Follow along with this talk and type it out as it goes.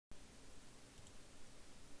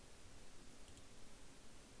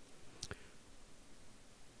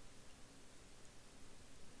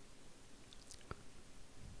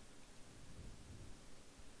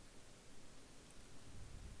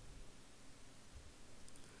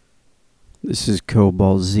This is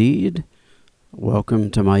Cobalt Zed.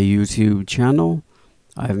 Welcome to my YouTube channel.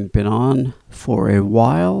 I haven't been on for a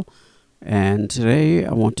while, and today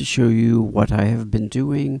I want to show you what I have been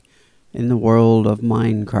doing in the world of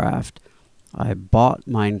Minecraft. I bought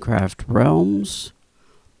Minecraft Realms,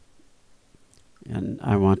 and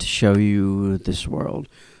I want to show you this world.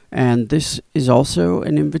 And this is also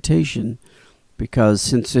an invitation, because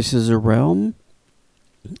since this is a realm,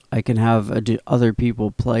 I can have other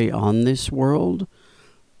people play on this world.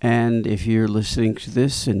 And if you're listening to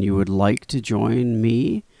this and you would like to join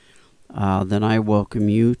me, then I welcome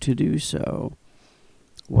you to do so.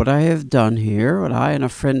 What I have done here, what I and a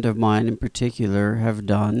friend of mine in particular have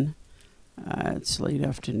done, it's late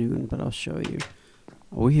afternoon, but I'll show you.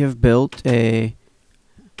 We have built a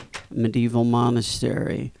medieval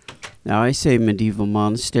monastery. Now I say medieval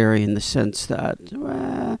monastery in the sense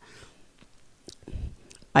that,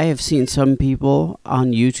 I have seen some people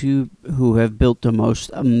on YouTube who have built the most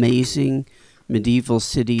amazing medieval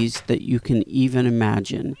cities that you can even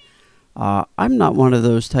imagine. I'm not one of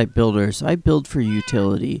those type builders. I build for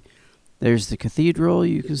utility. There's the cathedral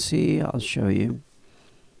you can see. I'll show you.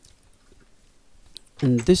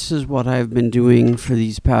 And this is what I've been doing for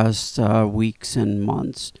these past weeks and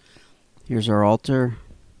months. Here's our altar.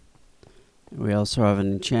 We also have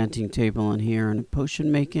an enchanting table in here and a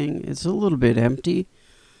potion making. It's a little bit empty.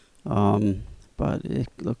 But it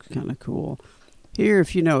looks kind of cool. Here,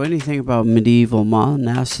 if you know anything about medieval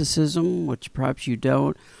monasticism, which perhaps you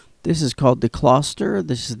don't, this is called the cloister.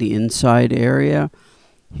 This is the inside area.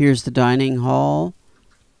 Here's the dining hall,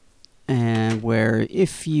 and where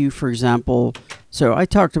if you, for example, so I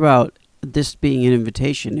talked about this being an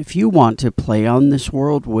invitation. If you want to play on this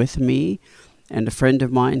world with me and a friend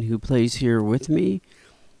of mine who plays here with me,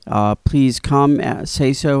 please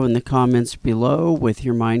say so in the comments below with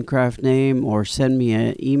your Minecraft name, or send me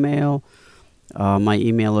an email. My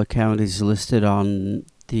email account is listed on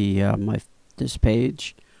the this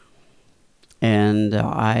page, and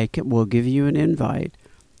I will give you an invite.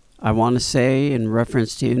 I want to say, in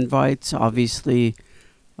reference to invites, obviously,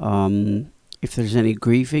 if there's any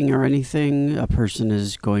griefing or anything, a person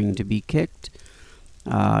is going to be kicked.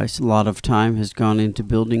 A lot of time has gone into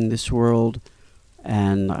building this world,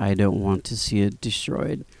 and I don't want to see it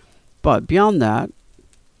destroyed. But beyond that,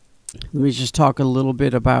 let me just talk a little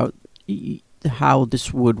bit about how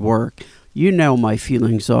this would work. You know my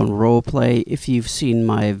feelings on roleplay if you've seen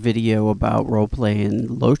my video about roleplay in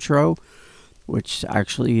Lotro, which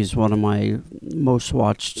actually is one of my most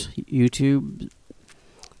watched YouTube.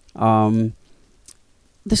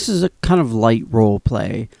 This is a kind of light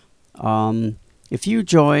roleplay. If you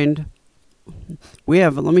joined,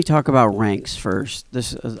 let me talk about ranks first.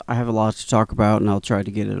 I have a lot to talk about, and I'll try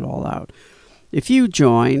to get it all out. If you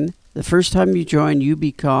join, the first time you join, you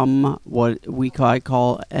become what I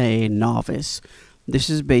call a novice. This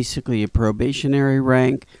is basically a probationary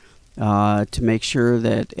rank to make sure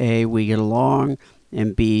that A, we get along,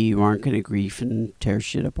 and B, you aren't going to grief and tear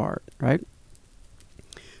shit apart, right?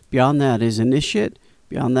 Beyond that is initiate.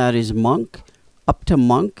 Beyond that is monk. Up to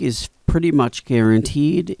monk is pretty much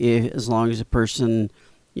guaranteed as long as a person,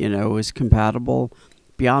 is compatible.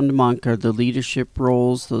 Beyond monk are the leadership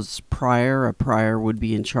roles. Those prior. A prior would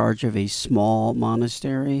be in charge of a small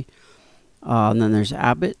monastery. And then there's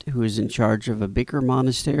abbot, who is in charge of a bigger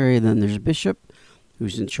monastery. And then there's bishop,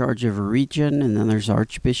 who's in charge of a region. And then there's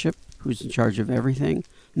archbishop, who's in charge of everything.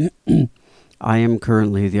 I am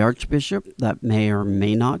currently the archbishop. That may or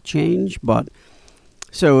may not change, but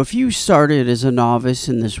so if you started as a novice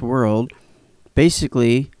in this world,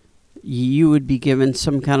 basically you would be given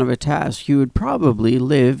some kind of a task. You would probably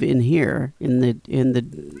live in here in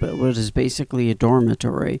what is basically a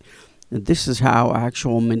dormitory. This is how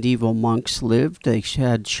actual medieval monks lived. They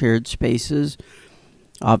had shared spaces.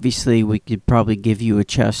 Obviously, we could probably give you a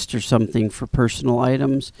chest or something for personal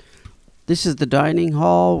items. This is the dining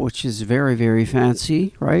hall, which is very, very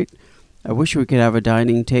fancy, right? I wish we could have a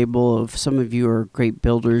dining table. If some of you are great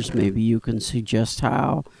builders, maybe you can suggest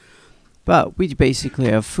how. But we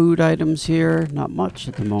basically have food items here. Not much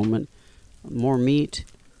at the moment. More meat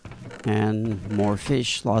and more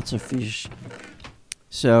fish. Lots of fish.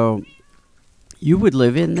 So you would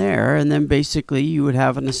live in there, and then basically you would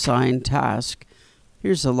have an assigned task.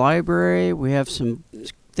 Here's the library. We have some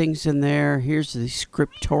things in there. Here's the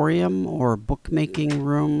scriptorium, or bookmaking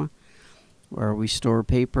room, where we store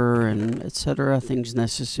paper and etc., things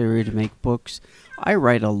necessary to make books. I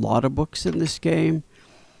write a lot of books in this game.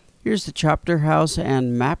 Here's the chapter house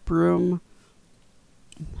and map room.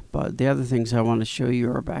 But the other things I want to show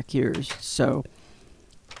you are back here. So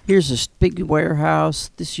here's this big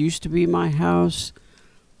warehouse. This used to be my house.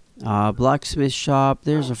 blacksmith shop.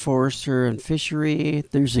 There's a forester and fishery.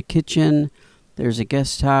 There's a kitchen. There's a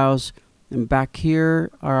guest house. And back here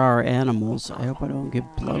are our animals. I hope I don't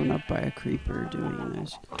get blown up by a creeper doing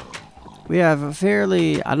this. We have a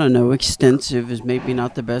fairly, I don't know, extensive is maybe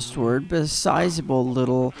not the best word, but a sizable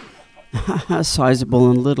little, sizable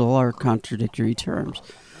and little are contradictory terms.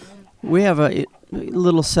 We have a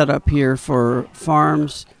little setup here for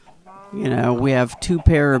farms. You know, we have 2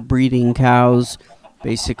 pair of breeding cows.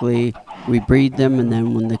 Basically, we breed them, and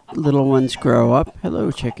then when the little ones grow up,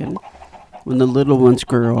 hello chicken. When the little ones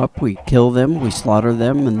grow up, we kill them, we slaughter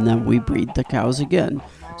them, and then we breed the cows again.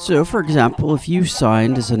 So, for example, if you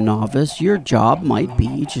signed as a novice, your job might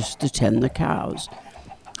be just to tend the cows.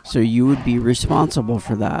 So you would be responsible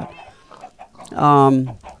for that.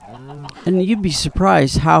 And you'd be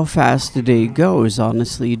surprised how fast the day goes,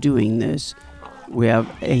 honestly, doing this. We have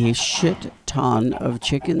a shit ton of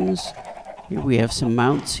chickens. Here we have some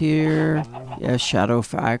mounts here. Yeah,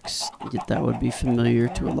 Shadowfax. That would be familiar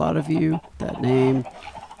to a lot of you, that name.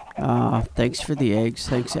 Thanks for the eggs.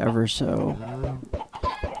 Thanks ever so.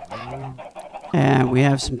 And we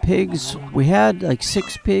have some pigs. We had like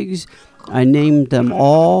 6 pigs. I named them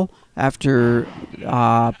all after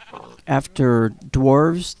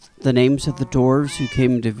dwarves, the names of the dwarves who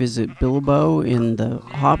came to visit Bilbo in The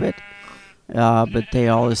Hobbit. But they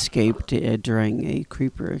all escaped during a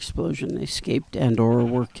creeper explosion. They escaped and or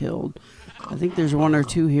were killed. I think there's 1 or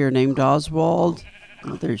 2 here named Oswald.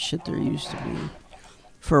 Oh, there used to be.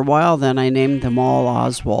 For a while then, I named them all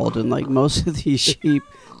Oswald, and like most of these sheep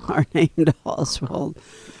are named Oswald.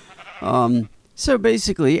 So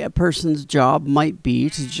basically, a person's job might be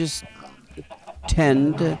to just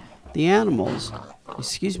tend the animals.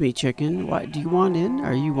 Excuse me, chicken. What do you want in?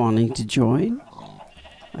 Are you wanting to join?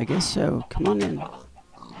 I guess so. Come on in.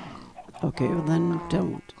 Okay, well then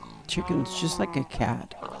don't. Chicken's just like a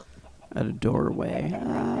cat at a doorway.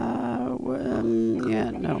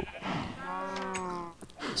 Yeah, no.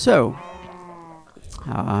 So,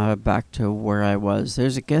 back to where I was.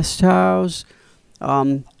 There's a guest house.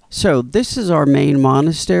 So this is our main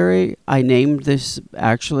monastery. I named this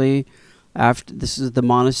actually after, this is the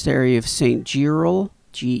monastery of St. Geerl,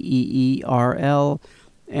 Geerl,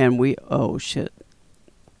 and we, oh shit.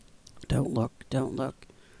 Don't look, don't look.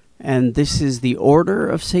 And this is the Order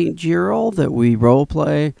of St. Geerl that we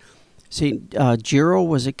roleplay. St. Geerl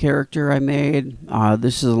was a character I made.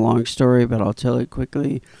 This is a long story, but I'll tell it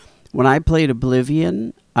quickly. When I played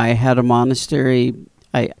Oblivion, I had a monastery.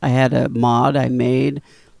 I had a mod I made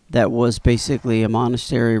that was basically a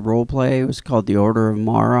monastery roleplay. It was called the Order of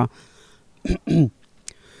Mara.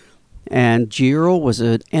 And Geerl was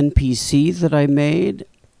an NPC that I made,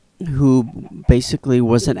 who basically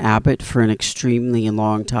was an abbot for an extremely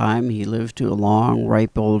long time. He lived to a long,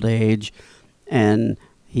 ripe old age, and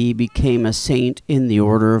he became a saint in the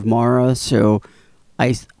Order of Mara. So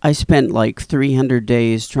I spent like 300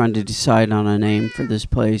 days trying to decide on a name for this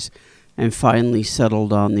place, and finally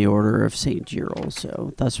settled on the Order of St. Geerl.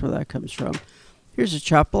 So that's where that comes from. Here's a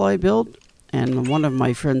chapel I built, and one of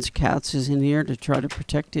my friend's cats is in here to try to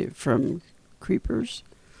protect it from creepers.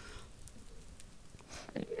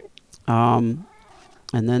 And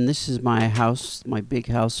then this is my house, my big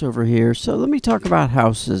house over here. So let me talk about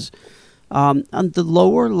houses. On the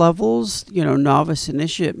lower levels, you know, novice,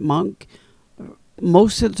 initiate, monk,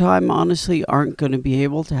 most of the time, honestly, aren't going to be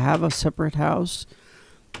able to have a separate house.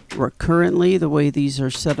 Currently, the way these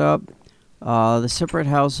are set up, the separate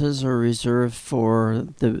houses are reserved for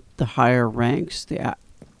the higher ranks, the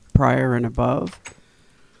prior and above.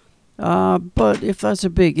 But if that's a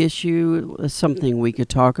big issue, it's something we could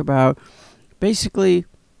talk about. Basically,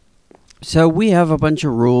 so we have a bunch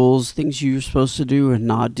of rules, things you're supposed to do and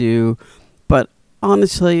not do. But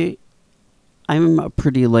honestly, I'm a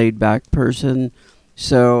pretty laid-back person.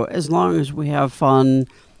 So as long as we have fun,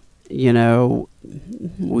 you know,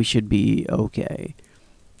 we should be okay.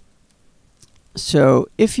 So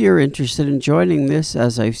if you're interested in joining this,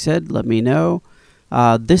 as I've said, let me know.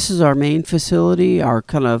 This is our main facility, our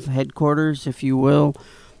kind of headquarters, if you will.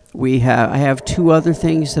 I have 2 other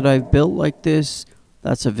things that I've built like this.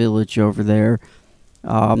 That's a village over there.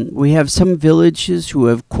 We have some villages who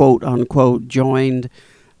have quote unquote joined.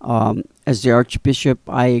 As the Archbishop,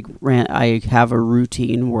 I have a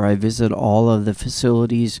routine where I visit all of the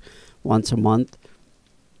facilities once a month.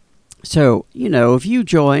 So, you know, if you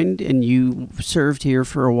joined and you served here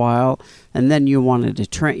for a while, and then you wanted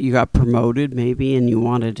to you got promoted maybe, and you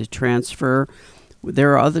wanted to transfer,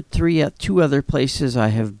 there are 2 other places I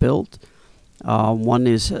have built. One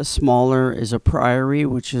is smaller, is a priory,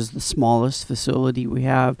 which is the smallest facility we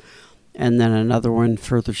have. And then another one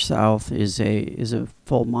further south is a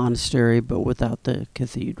full monastery, but without the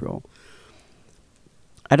cathedral.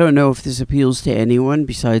 I don't know if this appeals to anyone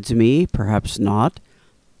besides me. Perhaps not.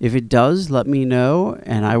 If it does, let me know,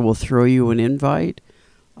 and I will throw you an invite.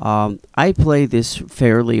 I play this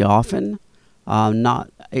fairly often, not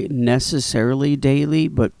necessarily daily,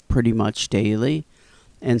 but pretty much daily.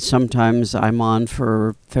 And sometimes I'm on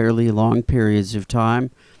for fairly long periods of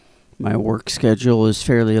time. My work schedule is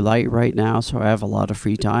fairly light right now, so I have a lot of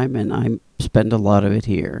free time, and I spend a lot of it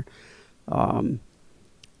here.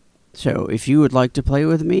 So if you would like to play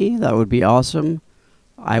with me, that would be awesome.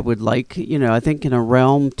 I would like, I think in a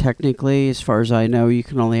realm, technically, as far as I know, you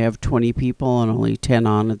can only have 20 people and only 10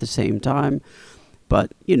 on at the same time.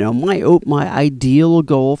 But, my ideal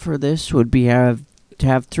goal for this would be to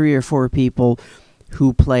have 3 or 4 people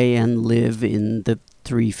who play and live in the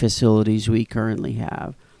 3 facilities we currently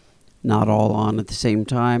have. Not all on at the same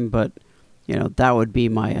time, but, that would be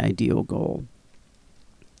my ideal goal.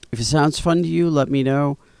 If it sounds fun to you, let me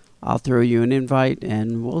know. I'll throw you an invite,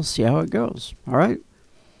 and we'll see how it goes. All right?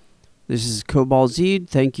 This is Cobalt Zed.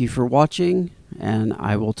 Thank you for watching, and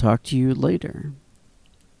I will talk to you later.